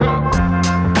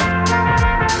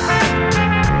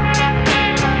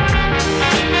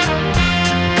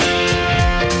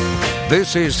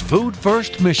This is Food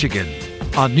First Michigan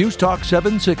on News Talk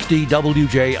 760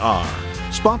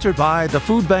 WJR. Sponsored by the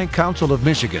Food Bank Council of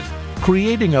Michigan,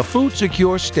 creating a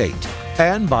food-secure state,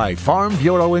 and by Farm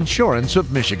Bureau Insurance of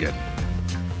Michigan.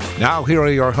 Now here are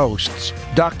your hosts,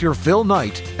 Dr. Phil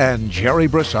Knight and Jerry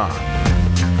Brisson.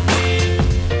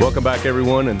 Welcome back,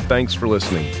 everyone, and thanks for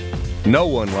listening. No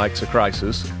one likes a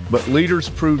crisis, but leaders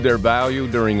prove their value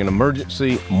during an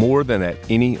emergency more than at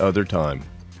any other time.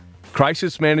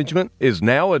 Crisis management is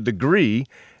now a degree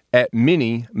at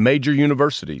many major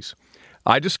universities.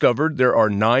 I discovered there are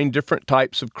 9 different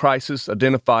types of crisis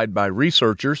identified by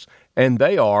researchers, and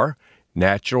they are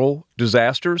natural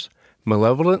disasters,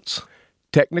 malevolence,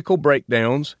 technical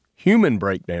breakdowns, human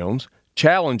breakdowns,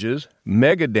 challenges,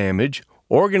 mega damage,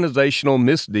 organizational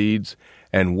misdeeds,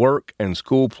 and work and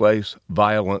school place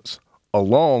violence,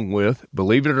 along with,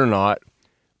 believe it or not,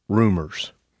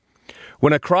 rumors.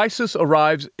 When a crisis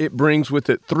arrives, it brings with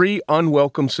it 3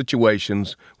 unwelcome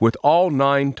situations with all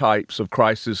 9 types of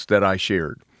crisis that I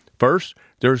shared. First,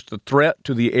 there's the threat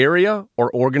to the area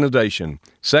or organization.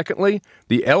 Secondly,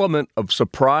 the element of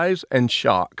surprise and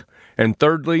shock. And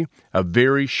thirdly, a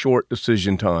very short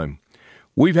decision time.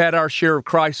 We've had our share of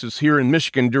crisis here in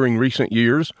Michigan during recent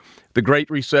years. The Great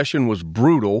Recession was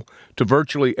brutal to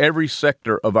virtually every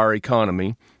sector of our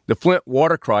economy. The Flint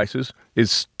water crisis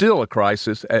is still a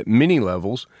crisis at many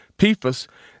levels. PFAS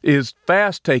is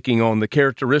fast taking on the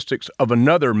characteristics of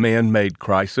another man-made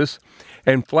crisis.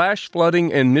 And flash flooding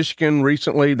in Michigan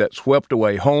recently that swept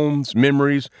away homes,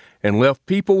 memories, and left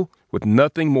people with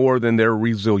nothing more than their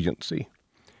resiliency.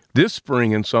 This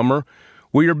spring and summer,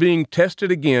 we are being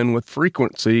tested again with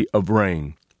frequency of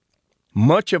rain.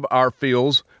 Much of our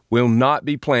fields will not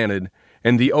be planted,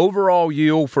 and the overall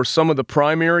yield for some of the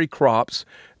primary crops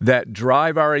that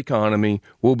drive our economy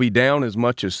will be down as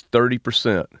much as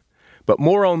 30%. But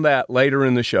more on that later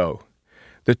in the show.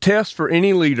 The test for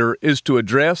any leader is to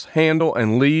address, handle,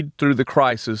 and lead through the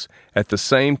crisis at the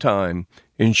same time,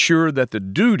 ensure that the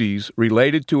duties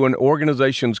related to an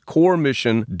organization's core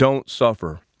mission don't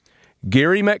suffer.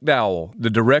 Gary McDowell, the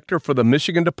director for the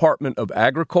Michigan Department of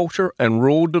Agriculture and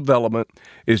Rural Development,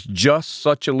 is just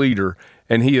such a leader,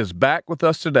 and he is back with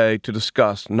us today to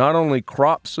discuss not only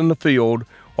crops in the field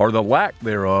or the lack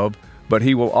thereof, but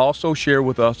he will also share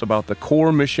with us about the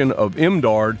core mission of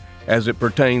MDARD as it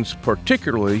pertains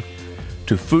particularly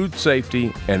to food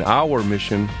safety and our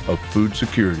mission of food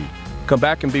security. Come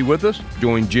back and be with us.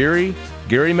 Join Jerry,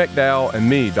 Gary McDowell, and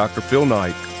me, Dr. Phil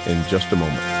Knight, in just a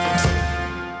moment.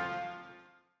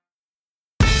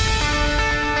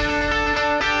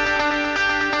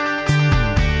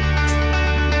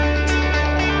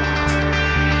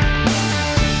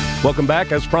 Welcome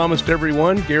back. As promised,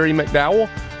 everyone, Gary McDowell,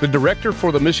 the director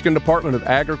for the Michigan Department of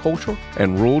Agriculture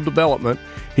and Rural Development.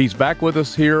 He's back with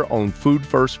us here on Food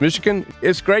First Michigan.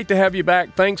 It's great to have you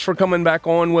back. Thanks for coming back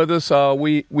on with us.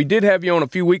 We did have you on a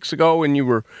few weeks ago, and you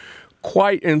were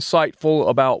quite insightful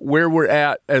about where we're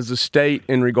at as a state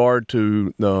in regard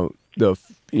to the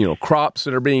crops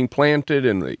that are being planted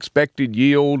and the expected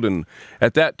yield. And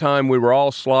at that time, we were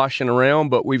all sloshing around,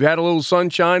 but we've had a little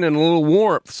sunshine and a little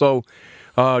warmth. So,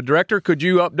 Director, could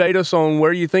you update us on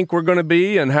where you think we're going to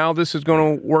be and how this is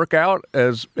going to work out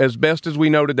as best as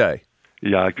we know today?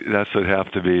 Yeah, that's what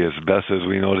have to be as best as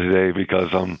we know today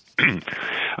because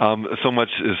so much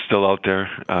is still out there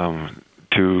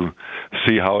to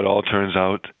see how it all turns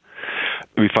out.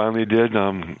 We finally did,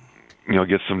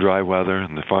 get some dry weather,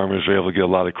 and the farmers were able to get a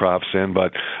lot of crops in,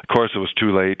 but of course it was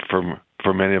too late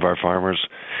for many of our farmers.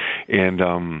 And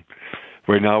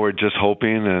right now we're just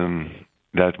hoping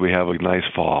that we have a nice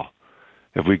fall.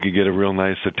 If we could get a real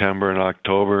nice September and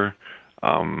October,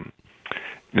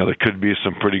 there could be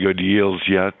some pretty good yields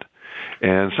yet.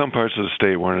 And some parts of the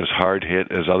state weren't as hard hit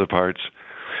as other parts.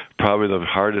 Probably the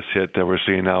hardest hit that we're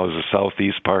seeing now is the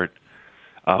southeast part.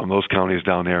 Those counties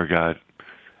down there got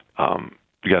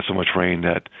so much rain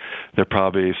that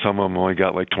some of them only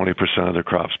got like 20% of their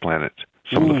crops planted.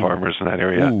 Some of the farmers in that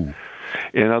area. Ooh.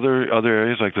 In other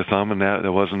areas like the Thumb and that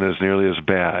wasn't as nearly as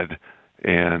bad.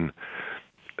 And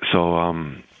so,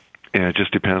 it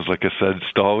just depends. Like I said,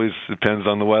 it always depends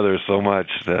on the weather so much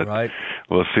that right.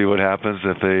 We'll see what happens.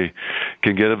 If they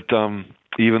can get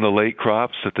even the late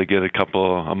crops, if they get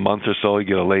a month or so, you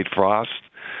get a late frost,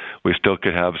 we still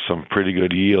could have some pretty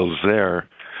good yields there.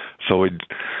 So we're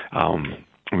going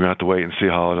to have to wait and see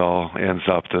how it all ends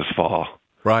up this fall.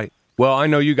 Right. Well, I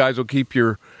know you guys will keep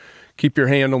your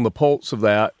hand on the pulse of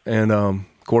that, and of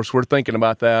course we're thinking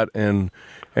about that, and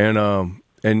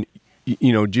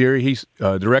Jerry,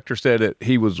 director said that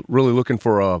he was really looking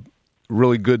for a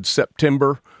really good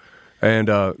September And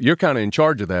you're kind of in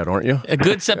charge of that, aren't you? A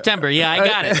good September. Yeah, I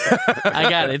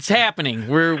got it. It's happening.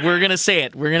 We're going to say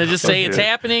it. We're going to just say it's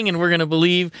happening, and we're going to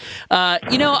believe.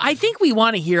 I think we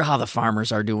want to hear how the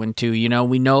farmers are doing, too.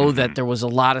 We know that there was a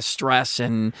lot of stress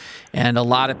and a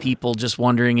lot of people just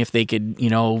wondering if they could,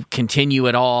 continue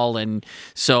at all. And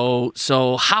so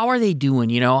how are they doing?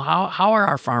 How are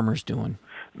our farmers doing?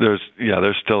 They're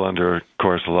still under, of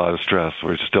course, a lot of stress.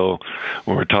 When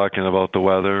we're talking about the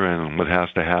weather and what has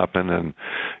to happen, and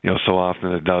so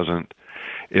often it doesn't.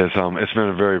 It's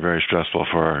been very, very stressful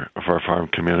for our farm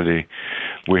community.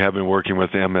 We have been working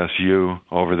with MSU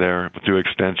over there through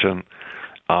Extension,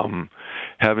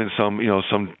 having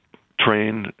some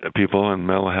trained people in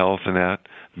mental health and that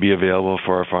be available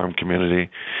for our farm community,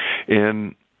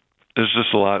 and there's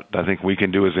just a lot I think we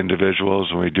can do as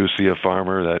individuals when we do see a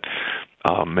farmer that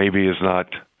maybe is not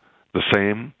the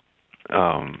same.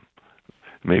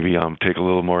 Maybe take a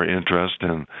little more interest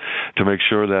and to make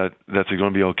sure that that's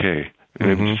going to be okay.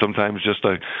 Maybe sometimes just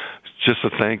a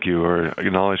thank you or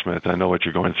acknowledgement. I know what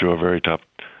you're going through, a very tough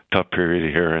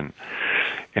period here, and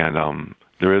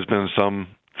there has been some.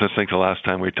 I think the last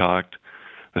time we talked,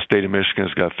 the state of Michigan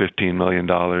has got $15 million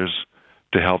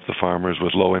to help the farmers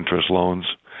with low interest loans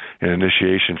and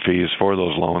initiation fees for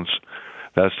those loans.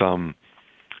 That's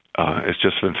it's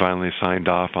just been finally signed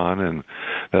off on, and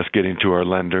that's getting to our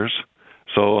lenders.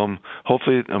 So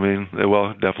hopefully, it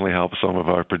will definitely help some of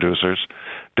our producers.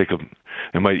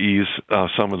 It might ease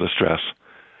some of the stress,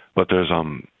 but there's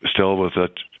still with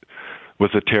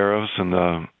the tariffs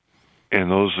and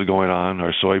those are going on,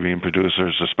 our soybean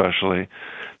producers especially.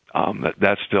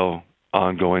 That's still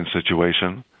ongoing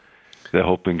situation. They're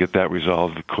hoping to get that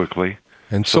resolved quickly.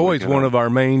 And soy is one of our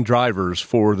main drivers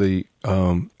for the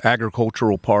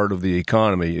agricultural part of the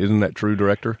economy. Isn't that true,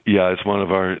 Director? Yeah, it's one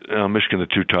of our Michigan. The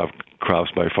two top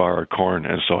crops by far are corn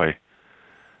and soy.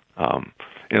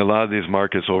 In a lot of these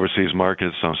markets, overseas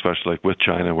markets, especially like with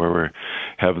China, where we're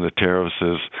having the tariffs,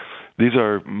 these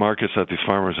are markets that these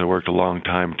farmers have worked a long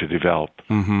time to develop.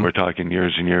 Mm-hmm. We're talking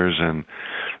years and years, and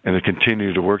they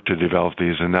continue to work to develop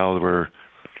these. And now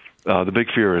the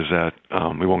big fear is that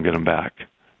we won't get them back.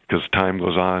 Because time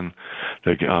goes on,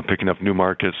 they're picking up new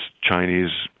markets.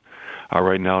 Chinese are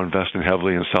right now investing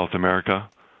heavily in South America,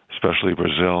 especially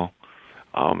Brazil.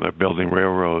 They're building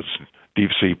railroads,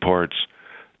 deep sea ports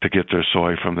to get their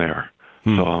soy from there.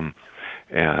 So,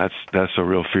 and that's a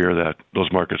real fear that those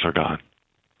markets are gone.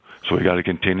 So we got to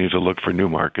continue to look for new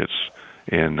markets,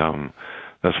 and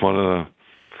that's one of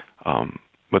the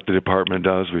what the department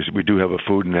does. We do have a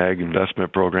food and ag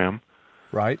investment program,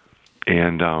 right?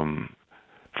 And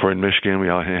for in Michigan, we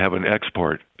have an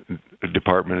export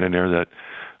department in there that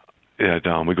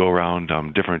we go around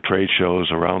different trade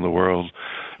shows around the world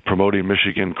promoting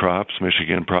Michigan crops,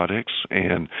 Michigan products,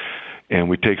 and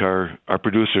we take our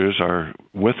producers are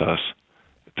with us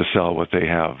to sell what they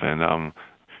have and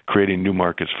creating new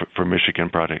markets for Michigan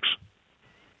products.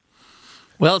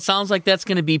 Well, it sounds like that's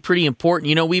going to be pretty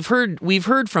important. We've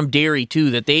heard from dairy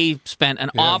too that they spent an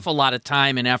awful lot of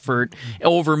time and effort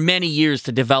over many years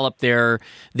to develop their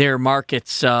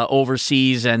markets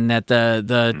overseas, and that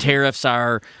the tariffs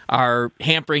are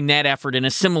hampering that effort in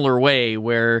a similar way,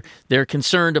 where they're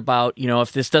concerned about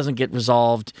if this doesn't get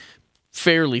resolved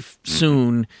fairly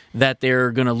soon, that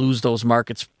they're going to lose those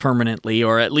markets permanently,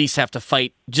 or at least have to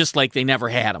fight just like they never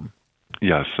had them.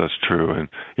 Yes, that's true, and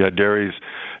dairy's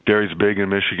big in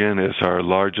Michigan. It's our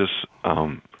largest.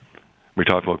 We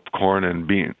talk about corn and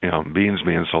beans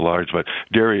being so large, but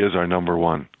dairy is our number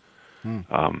one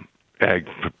ag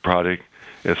product.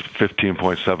 It's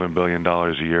 $15.7 billion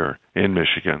a year in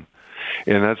Michigan,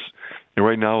 and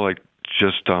right now, like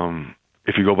just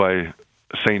if you go by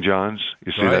St. John's,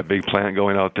 you see that big plant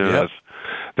going out there. Yep.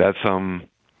 That's going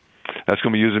to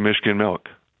be using Michigan milk.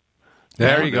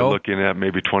 There you go. They're looking at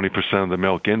maybe 20% of the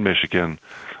milk in Michigan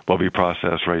will be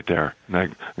processed right there,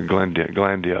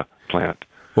 Glandia plant.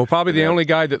 Well, probably the only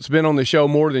guy that's been on the show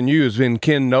more than you has been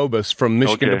Ken Nobis from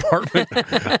Michigan Department,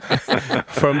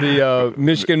 from the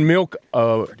Michigan Milk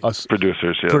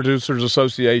Producers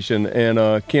Association,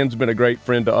 and Ken's been a great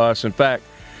friend to us. In fact,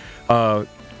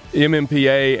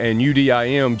 MMPA and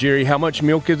UDIM, Jerry, how much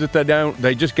milk is it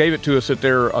they just gave it to us at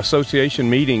their association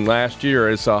meeting last year?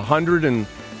 It's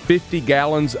 150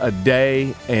 gallons a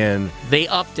day, and they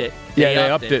upped it. They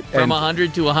upped it from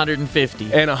 100 to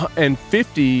 150, and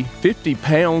 50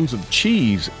 pounds of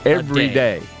cheese every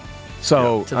day.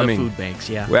 So to the food banks,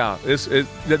 Wow,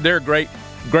 they're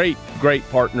great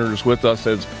partners with us,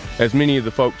 as many of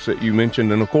the folks that you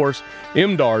mentioned, and of course,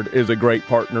 MDARD is a great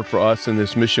partner for us in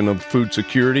this mission of food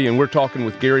security. And we're talking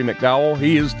with Gary McDowell.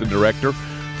 He is the director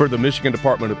for the Michigan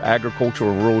Department of Agriculture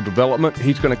and Rural Development.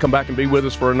 He's going to come back and be with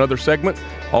us for another segment.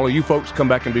 All of you folks come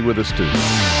back and be with us too.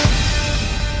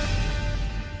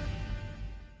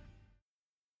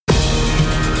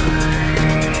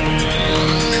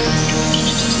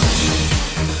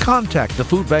 Contact the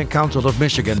Food Bank Council of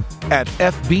Michigan at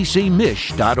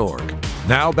fbcmich.org.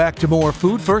 Now back to more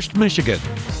Food First Michigan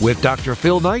with Dr.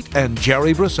 Phil Knight and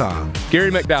Jerry Brisson.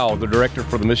 Gary McDowell, the director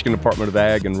for the Michigan Department of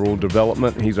Ag and Rural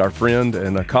Development. He's our friend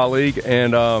and a colleague,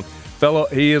 and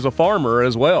he is a farmer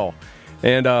as well.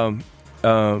 And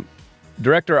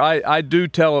Director, I do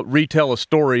retell a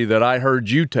story that I heard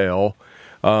you tell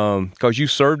because you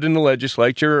served in the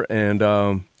legislature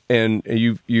and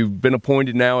you've been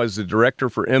appointed now as the director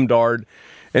for MDARD.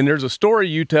 And there's a story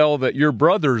you tell that your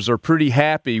brothers are pretty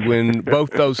happy when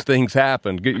both those things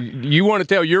happened. You want to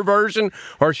tell your version,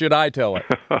 or should I tell it?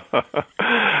 Well,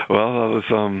 that was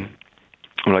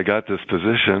when I got this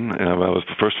position, and I was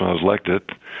the first one I was elected.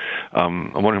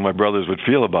 I'm wondering how my brothers would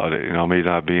feel about it. Me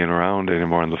not being around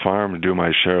anymore on the farm to do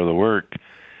my share of the work.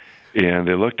 And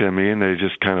they looked at me, and they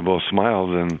just kind of both smiled,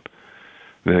 and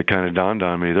it kind of dawned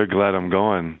on me. They're glad I'm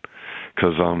going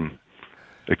because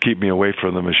they keep me away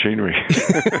from the machinery.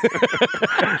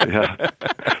 Yeah,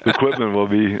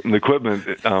 the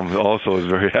equipment also is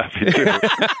very happy too.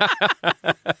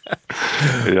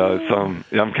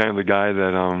 Yeah, I'm kind of the guy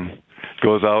that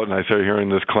goes out and I start hearing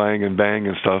this clang and bang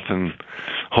and stuff, and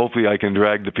hopefully I can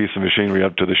drag the piece of machinery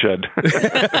up to the shed.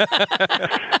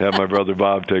 Have my brother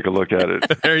Bob take a look at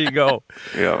it. There you go.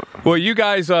 Yeah. Well, you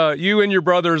guys, you and your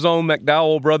brothers own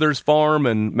McDowell Brothers Farm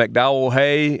and McDowell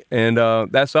Hay, and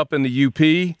that's up in the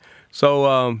UP.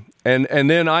 So, and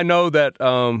then I know that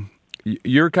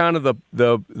you're kind of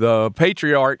the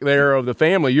patriarch there of the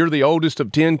family. You're the oldest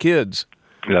of 10 kids.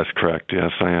 That's correct.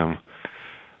 Yes, I am.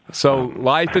 So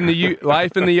life in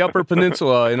the Upper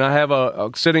Peninsula, and I have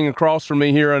sitting across from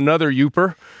me here another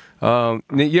Youper.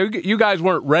 You guys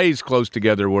weren't raised close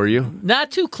together, were you?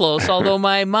 Not too close, although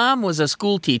my mom was a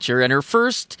school teacher, and her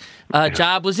first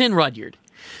job was in Rudyard.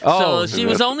 So she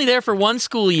was only there for one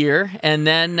school year, and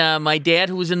then my dad,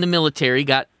 who was in the military,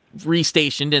 got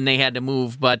restationed, and they had to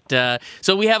move. But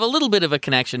so we have a little bit of a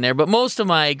connection there. But most of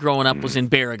my growing up was in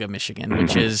Baraga, Michigan,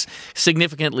 which is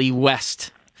significantly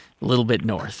west, a little bit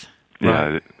north.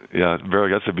 Yeah,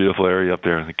 Baraga, that's a beautiful area up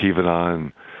there, the Kevanaugh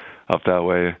and up that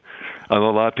way. I know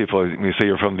a lot of people, when you say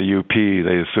you're from the UP,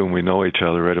 they assume we know each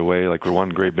other right away, like we're one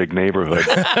great big neighborhood.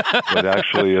 But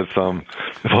actually, it's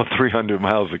about 300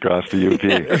 miles across the UP.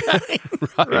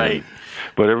 Right.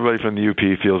 But everybody from the UP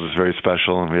feels it's very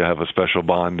special, and we have a special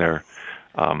bond there.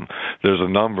 There's a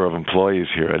number of employees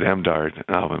here at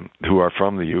MDARD who are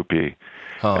from the UP.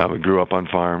 We grew up on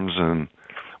farms and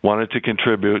wanted to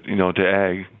contribute, to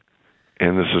ag,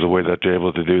 and this is a way that they're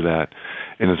able to do that.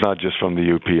 And it's not just from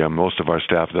the UP. Most of our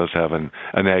staff does have an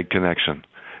ag connection.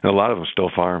 And a lot of them still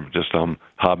farm, just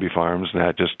hobby farms, and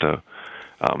that just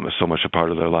is so much a part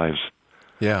of their lives.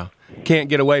 Yeah. Can't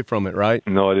get away from it, right?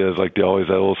 No, it is. Like that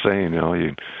old saying,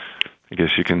 I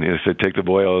guess you can say take the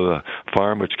boy out of the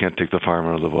farm, but you can't take the farm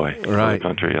out of the boy. Right. Of the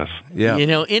country, yes. Yeah.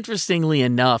 Interestingly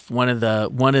enough, one of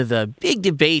the big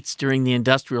debates during the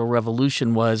Industrial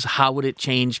Revolution was how would it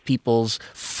change people's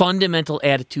fundamental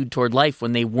attitude toward life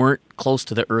when they weren't close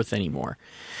to the earth anymore.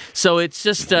 So it's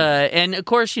just, and of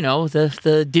course,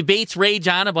 the debates rage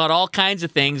on about all kinds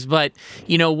of things, but,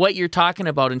 what you're talking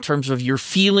about in terms of your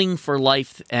feeling for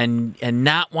life and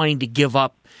not wanting to give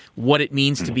up what it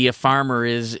means to be a farmer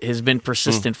has been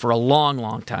persistent for a long,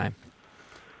 long time.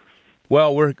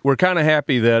 Well, we're kind of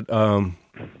happy that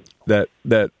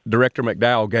that Director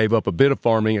McDowell gave up a bit of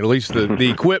farming. At least the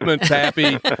equipment's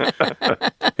happy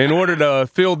in order to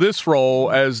fill this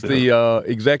role as the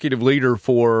executive leader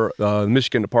for the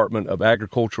Michigan Department of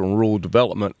Agriculture and Rural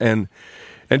Development. And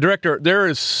Director, there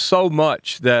is so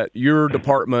much that your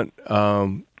department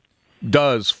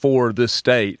does for this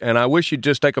state, and I wish you'd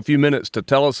just take a few minutes to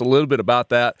tell us a little bit about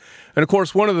that. And of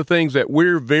course, one of the things that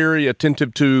we're very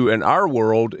attentive to in our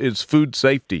world is food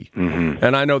safety,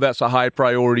 and I know that's a high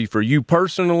priority for you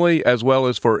personally as well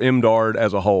as for MDARD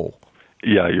as a whole.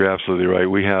 Yeah, you're absolutely right.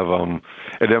 We have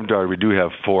at MDARD we do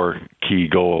have 4 key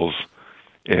goals,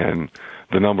 and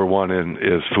the number one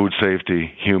is food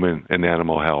safety, human and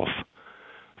animal health.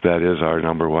 That is our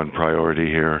number one priority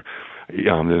here.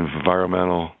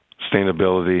 Environmental,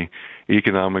 sustainability,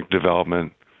 economic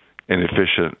development, and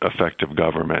efficient, effective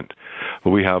government.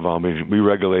 But we have we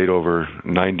regulate over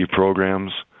 90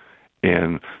 programs,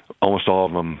 and almost all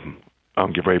of them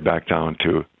get right back down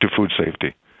to food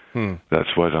safety.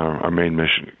 That's what our main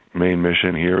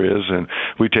mission here is, and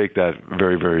we take that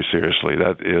very, very seriously.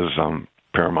 That is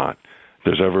paramount.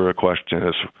 there's ever a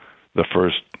question, the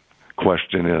first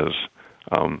question is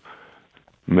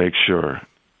make sure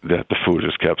that the food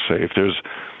is kept safe.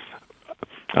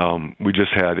 We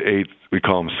just had 8, we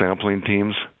call them sampling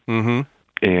teams, and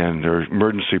they're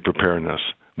emergency preparedness.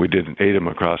 We did 8 of them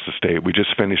across the state. We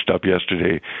just finished up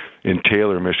yesterday in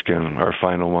Taylor, Michigan, our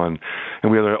final one.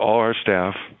 And we had all our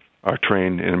staff are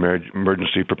trained in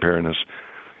emergency preparedness.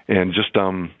 And just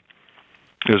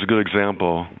there's a good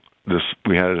example.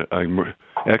 We had an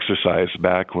exercise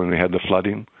back when we had the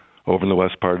flooding over in the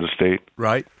west part of the state.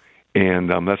 Right. And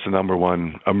that's the number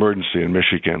one emergency in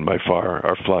Michigan by far,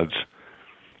 our floods.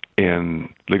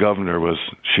 And the governor was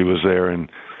there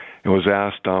and was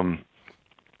asked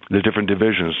the different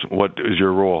divisions, what is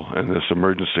your role in this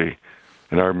emergency?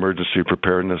 And our emergency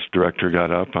preparedness director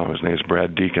got up. His name's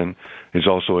Brad Deacon. He's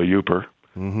also a Youper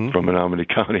from Menominee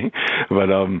County. But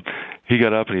he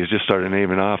got up and he just started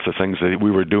naming off the things that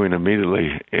we were doing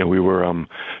immediately. And we were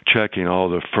checking all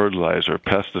the fertilizer,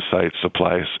 pesticide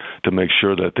supplies to make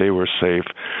sure that they were safe.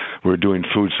 We were doing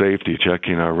food safety,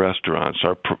 checking our restaurants,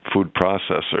 our food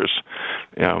processors,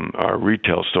 our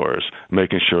retail stores,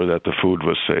 making sure that the food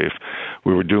was safe.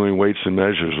 We were doing weights and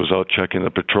measures, was out checking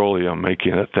the petroleum,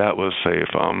 making it that was safe.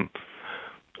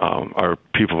 Our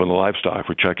people in the livestock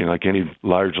were checking, like any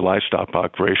large livestock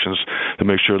operations, to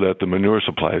make sure that the manure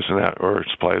supplies and that, or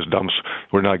supplies dumps,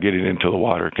 were not getting into the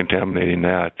water, contaminating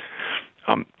that.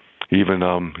 He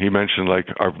mentioned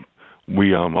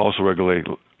we also regulate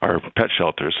our pet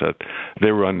shelters, that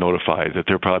they were unnotified, that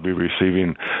they're probably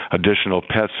receiving additional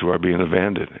pets who are being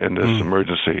abandoned in this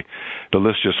emergency. The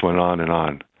list just went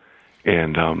on.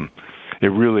 And it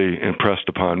really impressed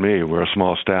upon me. We're a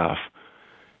small staff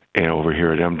and over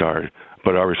here at MDARD,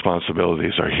 but our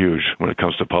responsibilities are huge when it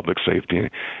comes to public safety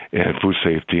and food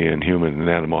safety and human and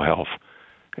animal health.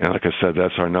 And like I said,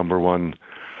 that's our number one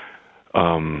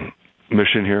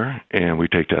mission here, and we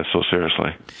take that so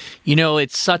seriously.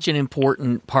 It's such an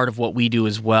important part of what we do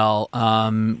as well.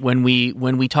 When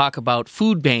we talk about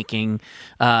food banking,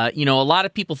 a lot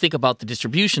of people think about the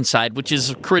distribution side, which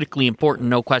is critically important,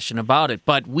 no question about it.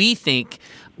 But we think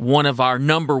one of our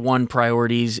number one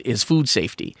priorities is food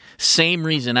safety. Same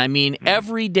reason. I mean,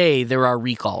 every day there are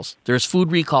recalls. There's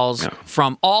food recalls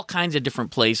from all kinds of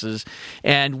different places,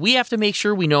 and we have to make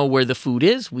sure we know where the food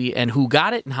is, and who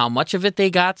got it and how much of it they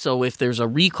got. So if there's a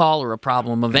recall or a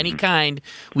problem of any kind,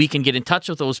 we can get in touch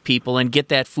with those people and get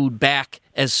that food back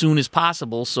as soon as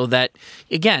possible, so that,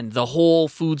 again, the whole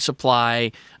food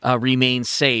supply remains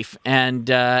safe. And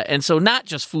so not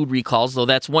just food recalls, though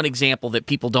that's one example that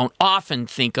people don't often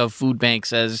think of food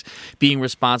banks as being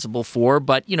responsible for,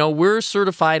 but, we're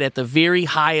certified at the very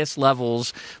highest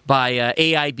levels by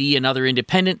AIB and other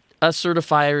independent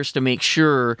certifiers to make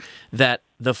sure that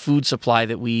the food supply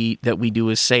that we do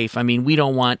is safe. I mean, we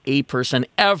don't want a person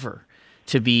ever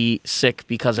to be sick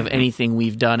because of anything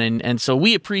we've done. And so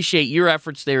we appreciate your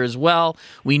efforts there as well.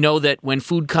 We know that when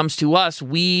food comes to us,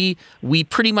 we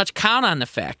pretty much count on the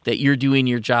fact that you're doing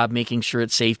your job, making sure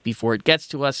it's safe before it gets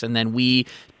to us, and then we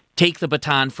take the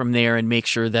baton from there and make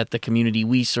sure that the community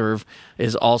we serve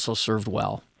is also served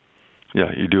well.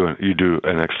 Yeah, you do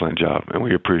an excellent job, and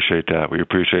we appreciate that. We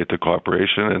appreciate the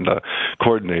cooperation and the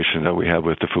coordination that we have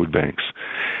with the food banks.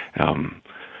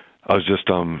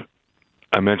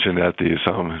 I mentioned that these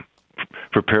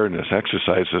preparedness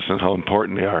exercises and how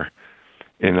important they are.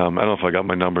 And I don't know if I got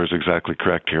my numbers exactly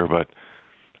correct here, but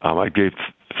I gave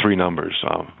 3 numbers,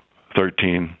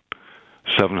 13,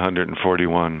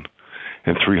 741,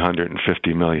 and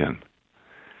 350 million.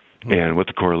 And what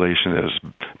the correlation is,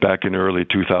 back in the early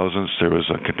 2000s, there was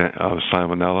a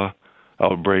salmonella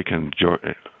outbreak in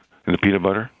the peanut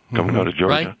butter coming out of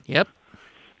Georgia. Right, yep.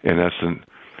 And that's the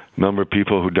number of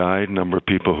people who died, number of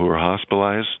people who were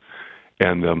hospitalized,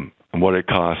 and what it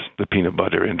cost the peanut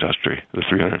butter industry, the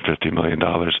 $350 million.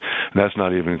 And that's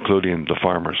not even including the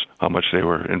farmers, how much they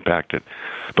were impacted.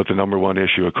 But the number one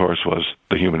issue, of course, was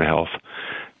the human health.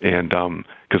 And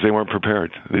because they weren't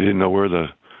prepared. They didn't know where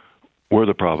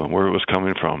the problem, where it was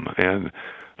coming from. And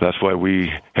that's why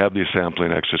we have these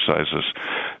sampling exercises,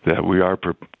 that we are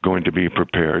going to be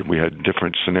prepared. We had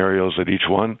different scenarios at each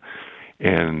one,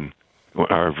 and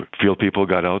our field people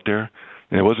got out there.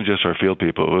 And it wasn't just our field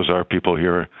people, it was our people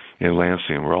here in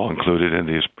Lansing. We're all included in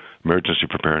these emergency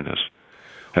preparedness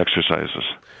exercises.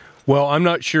 Well, I'm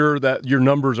not sure that your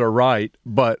numbers are right,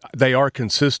 but they are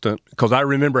consistent, because I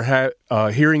remember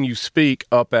hearing you speak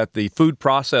up at the food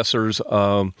processors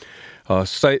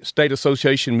state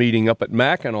association meeting up at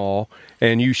Mackinac,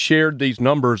 and you shared these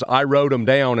numbers. I wrote them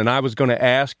down, and I was going to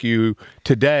ask you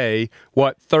today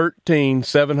what 13,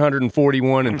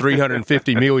 741, and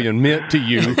 350 million meant to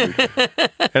you.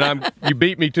 And you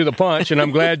beat me to the punch, and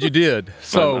I'm glad you did.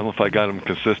 So I don't know if I got them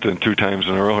consistent 2 times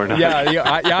in a row or not.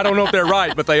 I don't know if they're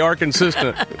right, but they are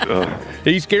consistent.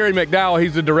 He's Gary McDowell.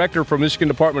 He's the director for Michigan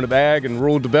Department of Ag and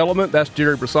Rural Development. That's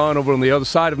Jerry Brisson over on the other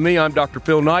side of me. I'm Dr.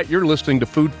 Phil Knight. You're listening to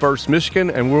Food First Michigan,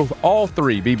 and we'll all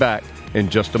three be back in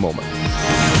just a moment.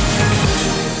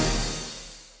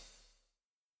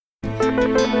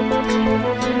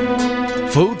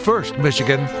 Food First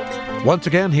Michigan. Once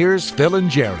again, here's Phil and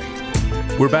Jerry.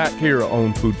 We're back here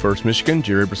on Food First Michigan.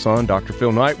 Jerry Brisson, Dr.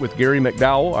 Phil Knight with Gary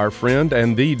McDowell, our friend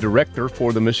and the director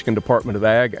for the Michigan Department of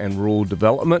Ag and Rural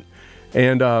Development.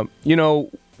 And,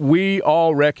 we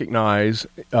all recognize,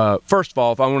 first of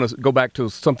all, if I want to go back to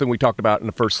something we talked about in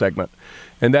the first segment,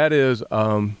 and that is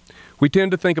we tend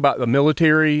to think about the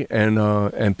military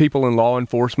and people in law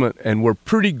enforcement, and we're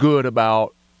pretty good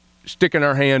about sticking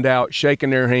our hand out,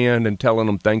 shaking their hand, and telling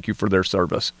them thank you for their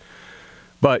service.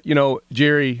 But,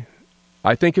 Jerry,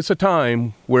 I think it's a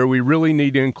time where we really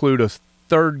need to include a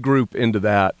third group into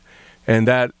that, and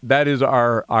that is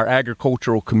our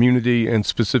agricultural community and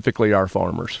specifically our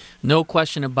farmers. No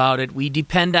question about it. We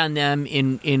depend on them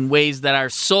in ways that are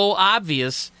so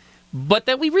obvious, but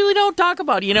that we really don't talk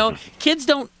about.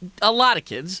 A lot of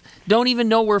kids don't even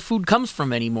know where food comes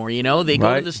from anymore. They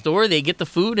go to the store, they get the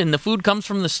food, and the food comes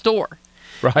from the store.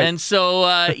 Right. And so,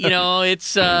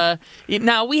 it's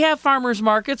now we have farmers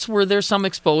markets where there's some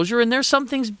exposure and there's some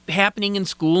things happening in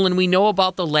school, and we know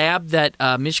about the lab that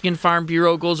Michigan Farm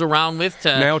Bureau goes around with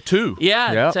to now too.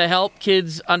 To help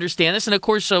kids understand this. And of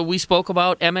course, we spoke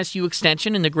about MSU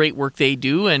Extension and the great work they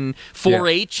do, and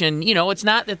 4-H, and it's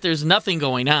not that there's nothing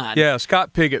going on. Yeah,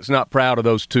 Scott Piggott's not proud of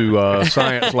those 2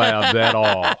 science labs at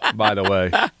all. By the way,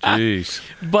 jeez.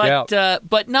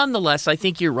 But nonetheless, I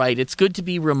think you're right. It's good to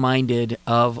be reminded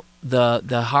of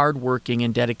the hardworking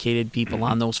and dedicated people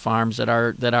on those farms that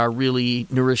are really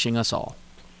nourishing us all.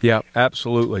 Yeah,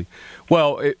 absolutely.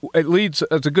 Well, it leads.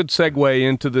 It's a good segue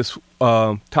into this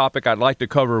topic I'd like to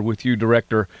cover with you,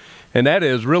 Director, and that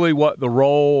is really what the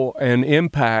role and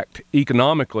impact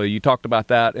economically. You talked about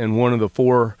that in one of the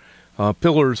 4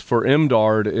 pillars for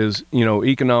MDARD is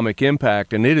economic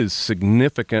impact, and it is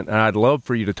significant. And I'd love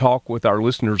for you to talk with our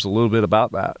listeners a little bit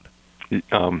about that.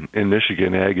 In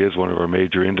Michigan, ag is one of our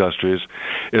major industries.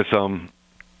 It's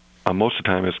most of the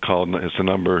time it's the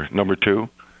number 2,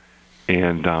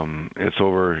 and it's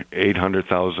over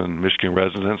 800,000 Michigan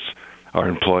residents are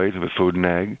employed with food and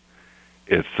ag.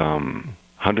 It's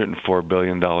 $104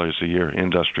 billion a year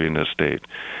industry in this state.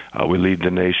 We lead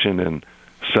the nation in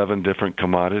 7 different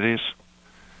commodities: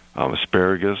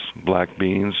 asparagus, black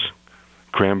beans,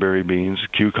 cranberry beans,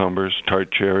 cucumbers,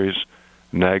 tart cherries,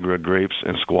 Niagara grapes,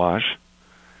 and squash.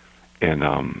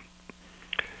 And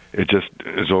it just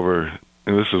is over,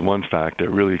 and this is one fact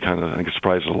that really I think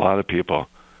surprised a lot of people,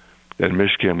 that in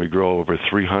Michigan we grow over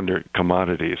 300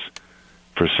 commodities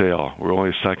for sale. We're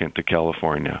only second to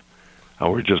California.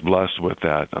 We're just blessed with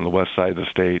that. On the west side of the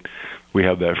state, we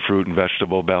have that fruit and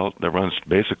vegetable belt that runs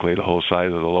basically the whole side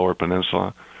of the lower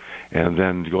peninsula. And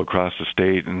then you go across the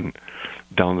state and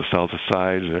down the south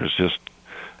side, there's just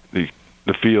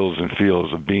the fields and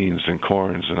fields of beans and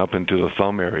corns, and up into the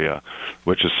Thumb area,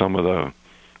 which is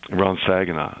around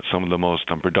Saginaw, some of the most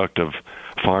productive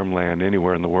farmland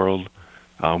anywhere in the world.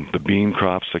 The bean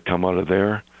crops that come out of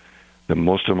there,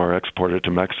 most of them are exported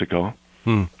to Mexico.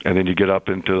 And then you get up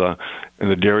into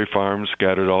the dairy farms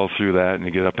scattered all through that, and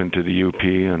you get up into the UP,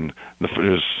 and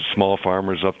there's small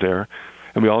farmers up there.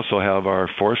 And we also have our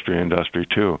forestry industry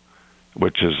too,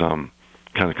 which is kind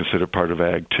of considered part of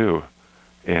ag too.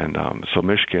 And so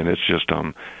Michigan, it's just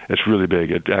it's really big.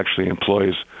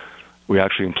 We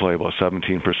actually employ about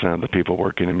 17% of the people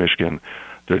working in Michigan.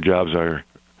 Their jobs can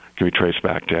be traced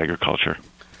back to agriculture.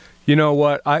 You know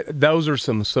what? Those are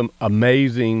some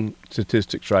amazing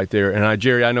statistics right there. And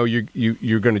Jerry, I know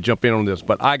you're going to jump in on this,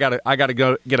 but I gotta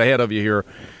go get ahead of you here.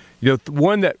 The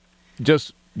one that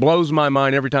just blows my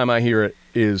mind every time I hear it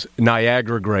is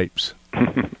Niagara grapes.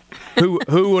 Who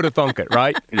would have thunk it,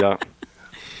 right? Yeah.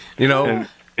 And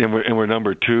we're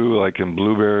number 2, like in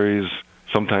blueberries,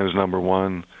 sometimes number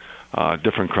 1.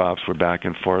 Different crops, we're back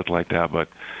and forth like that. But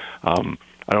I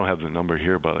don't have the number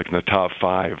here, but like in the top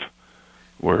 5,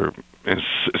 we're in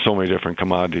so many different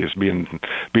commodities, being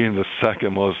the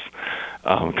second most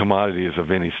commodities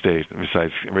of any state,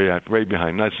 besides right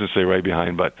behind, not to say right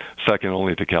behind, but second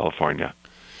only to California.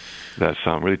 That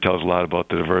really tells a lot about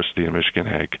the diversity in Michigan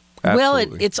ag. Well,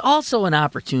 Absolutely. it's also an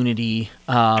opportunity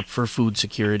for food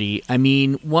security. I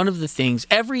mean, one of the things,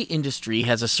 every industry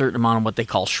has a certain amount of what they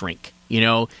call shrink. You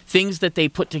know, things that they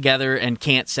put together and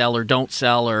can't sell or don't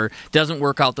sell or doesn't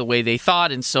work out the way they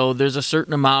thought. And so there's a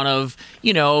certain amount of,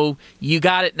 you know, you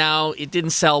got it now, it didn't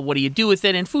sell, what do you do with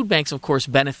it? And food banks, of course,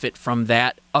 benefit from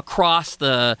that across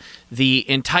the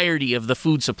entirety of the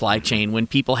food supply chain when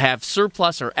people have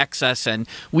surplus or excess. And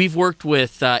we've worked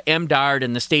with MDARD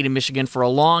and the state of Michigan for a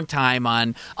long time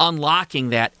on unlocking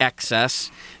that excess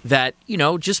that, you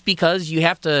know, just because you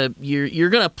have to, you're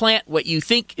going to plant what you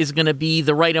think is going to be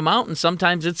the right amount, and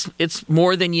sometimes it's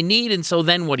more than you need, and so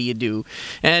then what do you do?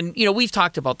 And, you know, we've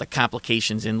talked about the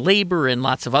complications in labor and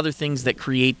lots of other things that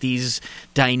create these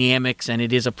dynamics, and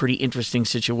it is a pretty interesting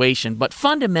situation. But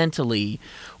fundamentally,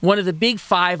 one of the big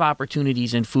 5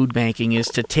 opportunities in food banking is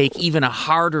to take even a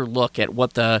harder look at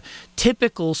what the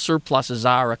typical surpluses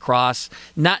are across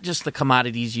not just the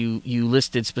commodities you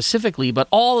listed specifically, but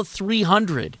all the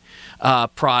 300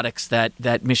 products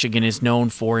that Michigan is known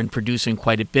for and producing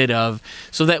quite a bit of,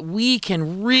 so that we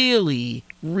can really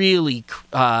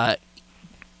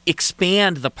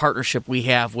expand the partnership we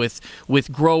have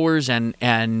with growers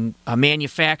and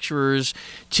manufacturers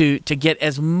to get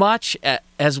as much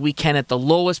as we can at the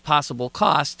lowest possible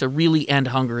cost to really end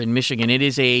hunger in Michigan. It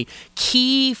is a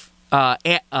key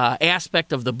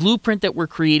aspect of the blueprint that we're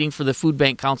creating for the Food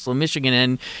Bank Council of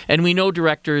Michigan. And we know,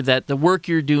 Director, that the work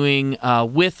you're doing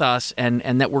with us and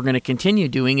that we're going to continue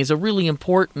doing is a really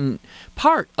important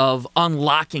part of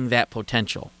unlocking that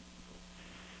potential.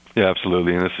 Yeah,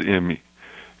 absolutely. And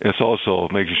it's also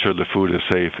making sure the food is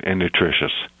safe and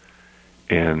nutritious.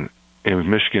 And in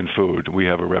Michigan food, we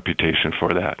have a reputation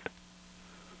for that.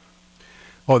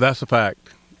 Oh, that's a fact.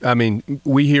 I mean,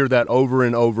 we hear that over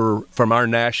and over from our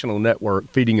national network,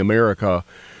 Feeding America,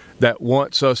 that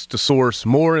wants us to source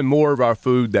more and more of our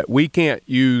food that we can't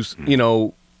use, you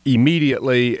know,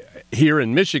 immediately here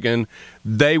in Michigan.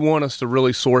 They want us to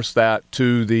really source that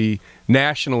to the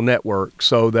national network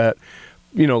so that,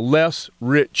 you know, less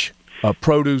rich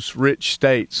produce-rich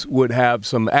states would have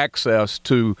some access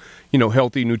to, you know,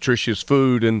 healthy, nutritious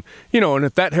food. And, you know, and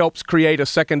if that helps create a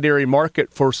secondary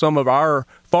market for some of our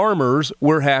farmers,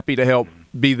 we're happy to help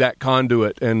be that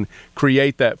conduit and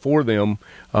create that for them.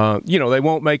 You know, they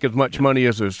won't make as much money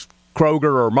as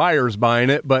Kroger or Myers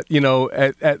buying it, but, you know,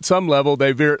 at some level,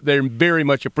 they very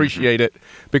much appreciate it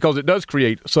because it does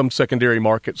create some secondary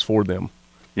markets for them.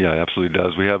 Yeah, it absolutely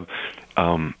does. We have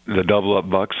the Double Up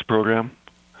Bucks program.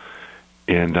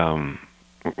 And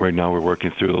right now we're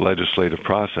working through the legislative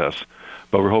process,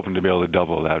 but we're hoping to be able to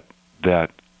double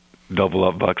that Double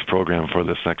Up Bucks program for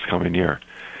this next coming year.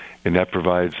 And that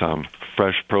provides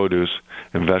fresh produce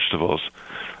and vegetables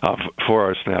for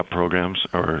our SNAP programs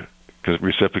or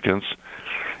recipients.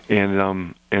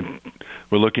 And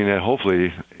we're looking at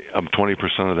hopefully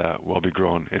 20% of that will be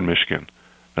grown in Michigan.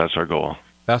 That's our goal.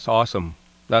 That's awesome.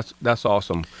 That's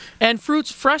awesome. And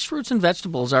fresh fruits and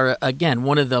vegetables are, again,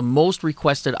 one of the most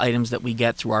requested items that we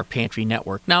get through our pantry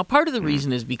network. Now, part of the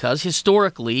reason is because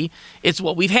historically it's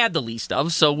what we've had the least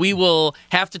of, so we will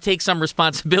have to take some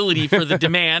responsibility for the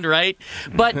demand, right?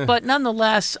 But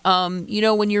nonetheless, you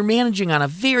know, when you're managing on a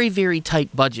very, very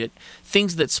tight budget,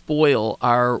 things that spoil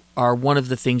are one of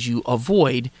the things you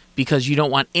avoid because you don't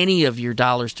want any of your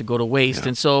dollars to go to waste. Yeah.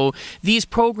 And so these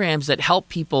programs that help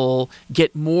people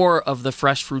get more of the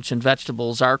fresh fruits and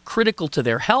vegetables are critical to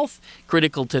their health,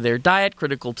 critical to their diet,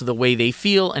 critical to the way they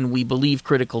feel, and we believe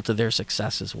critical to their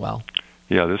success as well.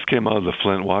 Yeah, this came out of the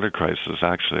Flint water crisis,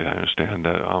 actually. I understand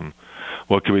that.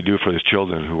 What can we do for these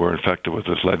children who were infected with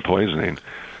this lead poisoning?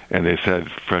 And they said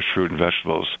fresh fruit and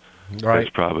vegetables. Right. That's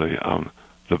probably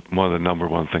one of the number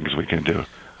one things we can do.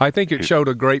 I think it showed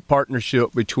a great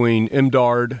partnership between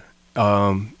MDARD,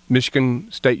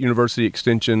 Michigan State University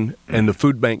Extension, and the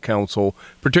Food Bank Council,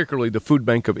 particularly the Food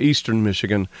Bank of Eastern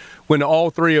Michigan, when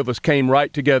all three of us came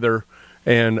right together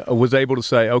and was able to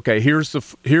say, okay, here's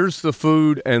the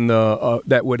food and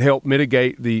that would help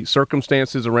mitigate the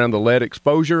circumstances around the lead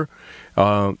exposure.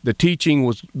 The teaching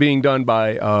was being done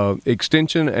by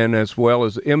Extension and as well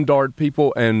as MDARD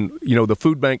people, and you know the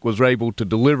food bank was able to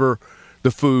deliver the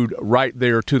food right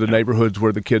there to the neighborhoods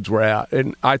where the kids were at.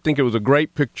 And I think it was a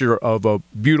great picture of a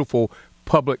beautiful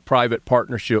public-private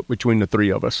partnership between the three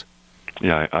of us.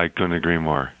 Yeah, I couldn't agree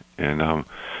more. And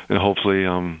hopefully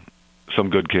some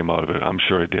good came out of it. I'm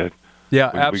sure it did.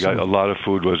 Yeah, absolutely. We got a lot of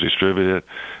food was distributed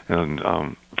and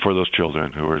for those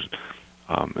children who were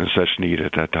in such need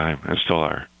at that time and still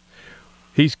are.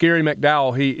 He's Gary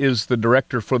McDowell. He is the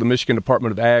director for the Michigan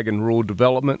Department of Ag and Rural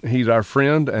Development. He's our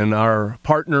friend and our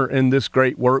partner in this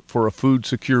great work for a food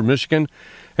secure Michigan.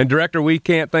 And Director, we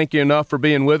can't thank you enough for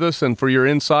being with us and for your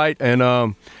insight. And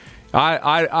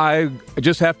I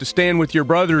just have to stand with your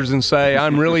brothers and say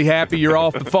I'm really happy you're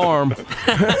off the farm.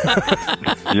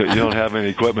 You don't have any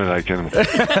equipment I can...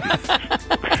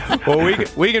 Well,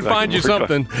 we can find you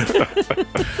something.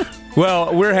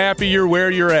 Well, we're happy you're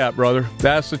where you're at, brother.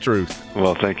 That's the truth.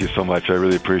 Well, thank you so much. I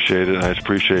really appreciate it, and I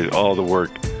appreciate all the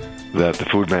work that the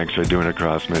food banks are doing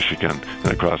across Michigan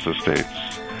and across the states.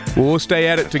 Well, we'll stay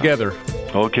at it together.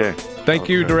 Okay. Thank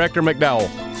you, Director McDowell.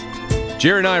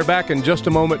 Jerry and I are back in just a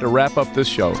moment to wrap up this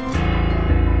show.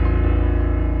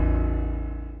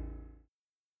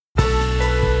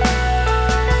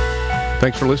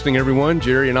 Thanks for listening, everyone.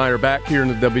 Jerry and I are back here in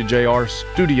the WJR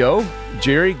studio.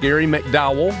 Jerry, Gary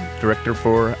McDowell, director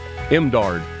for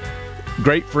MDARD.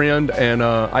 Great friend and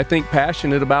I think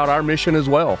passionate about our mission as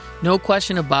well. No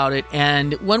question about it.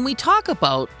 And when we talk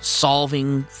about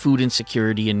solving food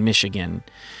insecurity in Michigan,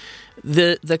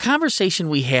 the conversation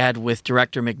we had with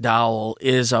Director McDowell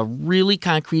is a really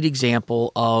concrete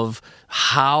example of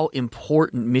how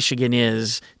important Michigan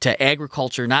is to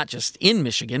agriculture, not just in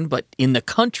Michigan, but in the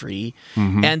country,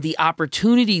 and the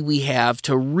opportunity we have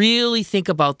to really think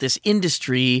about this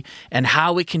industry and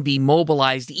how it can be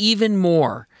mobilized even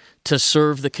more to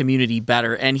serve the community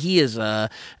better. And he is a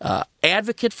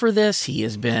advocate for this. He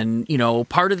has been,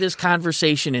 part of this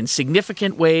conversation in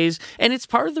significant ways, and it's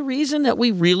part of the reason that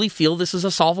we really feel this is a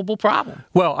solvable problem.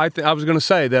 Well, I was going to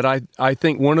say that I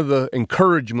think one of the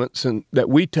encouragements that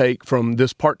we take from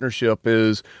this partnership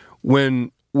is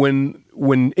when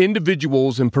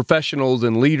individuals and professionals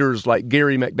and leaders like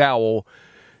Gary McDowell,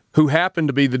 who happen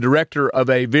to be the director of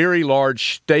a very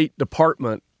large state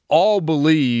department, all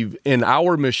believe in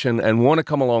our mission and want to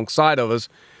come alongside of us,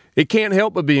 it can't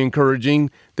help but be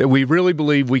encouraging that we really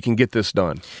believe we can get this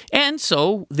done. And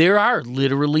so there are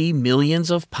literally millions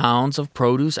of pounds of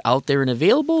produce out there and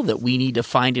available that we need to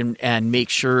find and make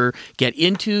sure get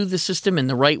into the system in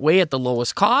the right way at the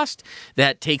lowest cost.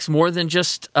 That takes more than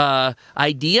just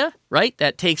idea, right?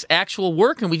 That takes actual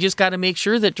work, and we just got to make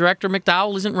sure that Director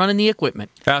McDowell isn't running the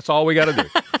equipment. That's all we got to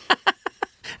do.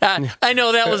 I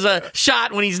know that was a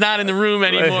shot when he's not in the room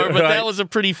anymore, but that was a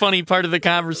pretty funny part of the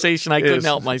conversation. I couldn't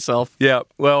help myself. Yeah,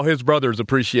 well, his brothers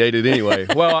appreciate it anyway.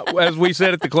 Well, as we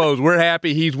said at the close, we're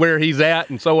happy he's where he's at,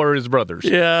 and so are his brothers.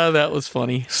 Yeah, that was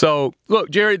funny. So,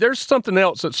 look, Jerry, there's something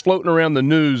else that's floating around the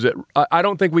news that I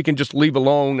don't think we can just leave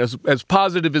alone, as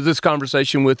positive as this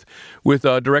conversation with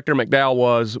Director McDowell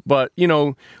was. But,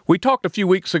 we talked a few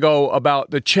weeks ago about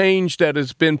the change that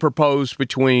has been proposed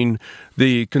between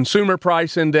the consumer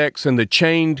price index and the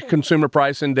chained consumer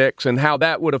price index, and how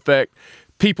that would affect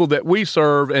people that we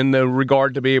serve in the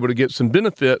regard to be able to get some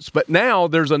benefits. But now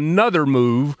there's another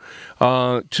move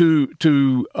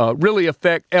to really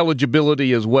affect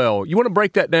eligibility as well. You want to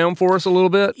break that down for us a little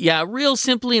bit? Yeah, real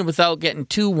simply and without getting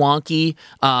too wonky,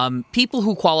 people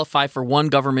who qualify for one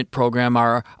government program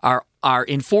are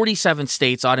in 47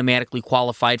 states automatically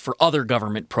qualified for other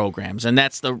government programs, and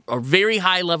that's a very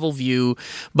high level view.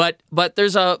 But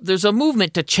there's a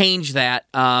movement to change that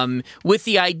with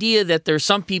the idea that there's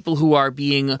some people who are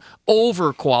being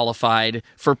overqualified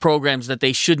for programs that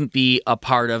they shouldn't be a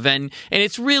part of, and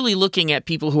it's really looking at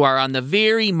people who are on the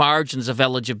very margins of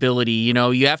eligibility.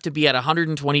 You have to be at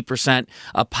 120%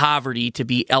 of poverty to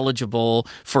be eligible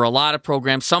for a lot of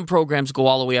programs. Some programs go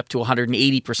all the way up to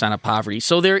 180% of poverty.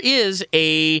 So there is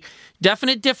a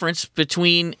definite difference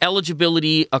between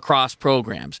eligibility across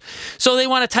programs. So they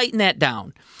want to tighten that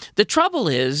down. The trouble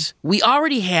is we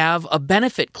already have a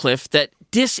benefit cliff that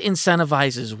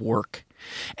disincentivizes work.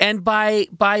 And by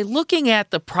looking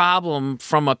at the problem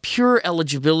from a pure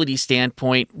eligibility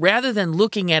standpoint, rather than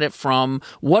looking at it from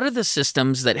what are the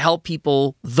systems that help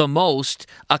people the most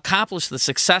accomplish the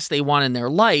success they want in their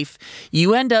life,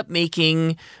 you end up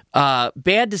making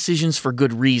bad decisions for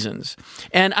good reasons.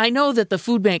 And I know that the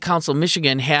Food Bank Council of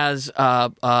Michigan has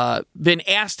been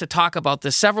asked to talk about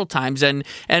this several times. And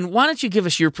why don't you give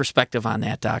us your perspective on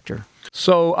that, Doctor?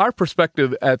 So our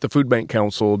perspective at the Food Bank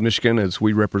Council of Michigan, as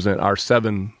we represent our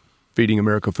 7 Feeding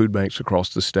America food banks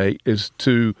across the state, is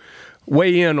to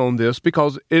weigh in on this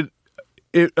because it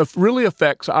really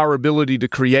affects our ability to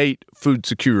create food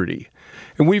security.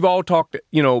 And we've all talked,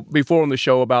 before on the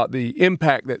show about the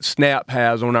impact that SNAP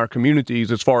has on our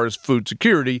communities as far as food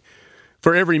security.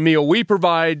 For every meal we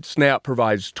provide, SNAP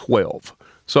provides 12.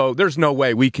 So there's no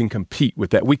way we can compete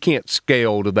with that. We can't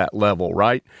scale to that level,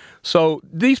 right? So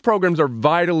these programs are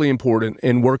vitally important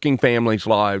in working families'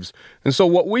 lives. And so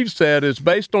what we've said is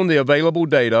based on the available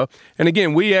data, and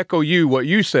again, we echo what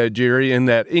you said, Jerry, in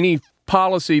that any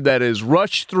policy that is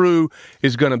rushed through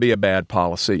is going to be a bad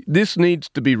policy. This needs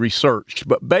to be researched.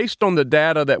 But based on the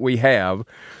data that we have,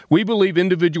 we believe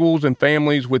individuals and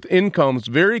families with incomes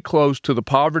very close to the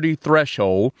poverty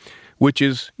threshold, which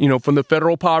is, from the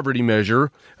federal poverty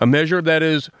measure, a measure that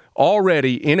is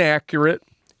already inaccurate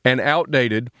and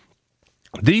outdated,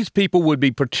 these people would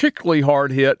be particularly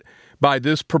hard hit by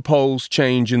this proposed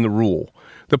change in the rule.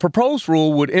 The proposed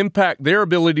rule would impact their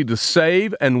ability to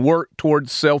save and work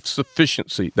towards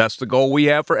self-sufficiency. That's the goal we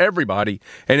have for everybody,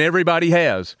 and everybody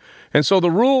has. And so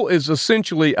the rule is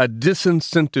essentially a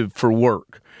disincentive for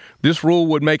work. This rule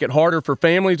would make it harder for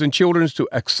families and children to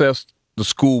access the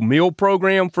school meal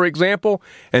program, for example,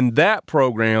 and that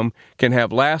program can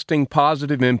have lasting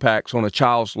positive impacts on a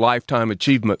child's lifetime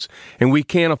achievements, and we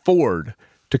can't afford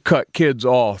to cut kids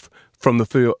off from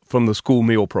the school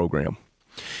meal program.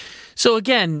 So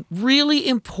again, really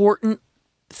important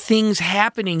things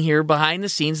happening here behind the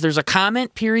scenes. There's a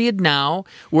comment period now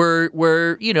where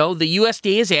the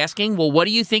USDA is asking, well, what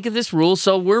do you think of this rule?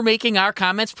 So we're making our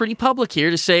comments pretty public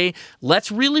here to say,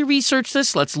 let's really research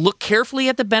this. Let's look carefully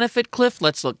at the benefit cliff.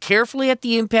 Let's look carefully at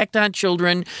the impact on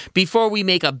children before we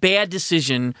make a bad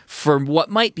decision for what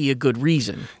might be a good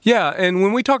reason. Yeah, and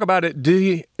when we talk about it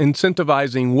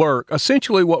de-incentivizing work,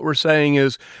 essentially what we're saying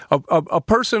is a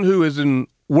person who is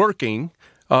working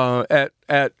at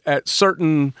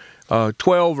certain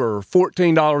 $12 or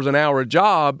 $14 an hour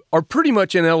job are pretty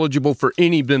much ineligible for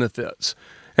any benefits.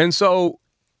 And so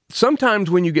sometimes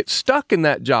when you get stuck in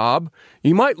that job,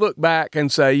 you might look back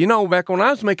and say, back when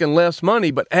I was making less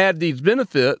money but had these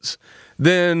benefits,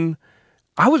 then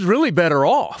I was really better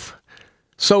off.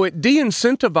 So it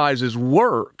de-incentivizes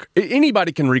work.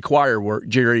 Anybody can require work,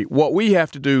 Jerry. What we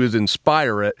have to do is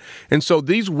inspire it. And so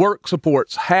these work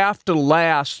supports have to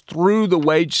last through the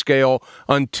wage scale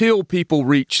until people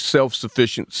reach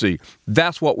self-sufficiency.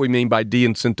 That's what we mean by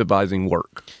de-incentivizing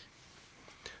work.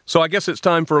 So I guess it's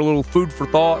time for a little food for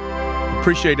thought.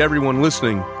 Appreciate everyone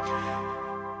listening.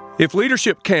 If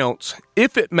leadership counts,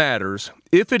 if it matters,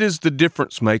 if it is the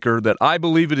difference maker that I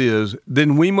believe it is,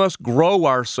 then we must grow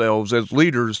ourselves as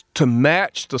leaders to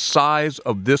match the size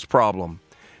of this problem,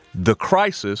 the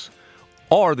crisis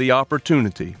or the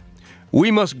opportunity. We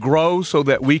must grow so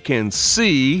that we can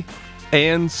see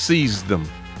and seize them.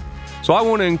 So I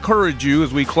want to encourage you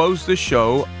as we close this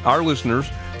show, our listeners,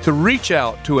 to reach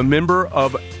out to a member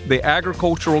of the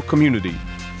agricultural community,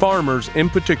 farmers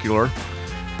in particular.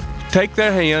 Take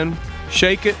their hand,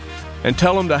 shake it, and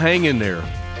tell them to hang in there,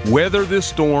 weather this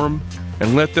storm,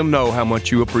 and let them know how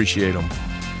much you appreciate them.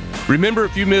 Remember,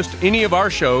 if you missed any of our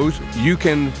shows, you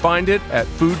can find it at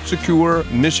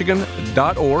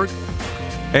foodsecuremichigan.org,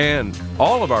 and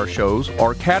all of our shows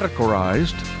are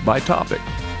categorized by topic.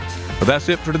 Well, that's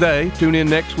it for today. Tune in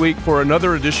next week for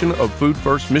another edition of Food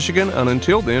First Michigan, and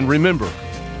until then, remember,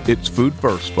 it's food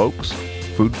first, folks.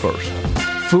 Food first.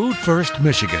 Food First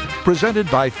Michigan, presented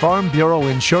by Farm Bureau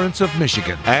Insurance of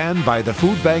Michigan and by the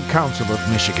Food Bank Council of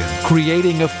Michigan,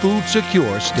 creating a food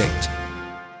secure state.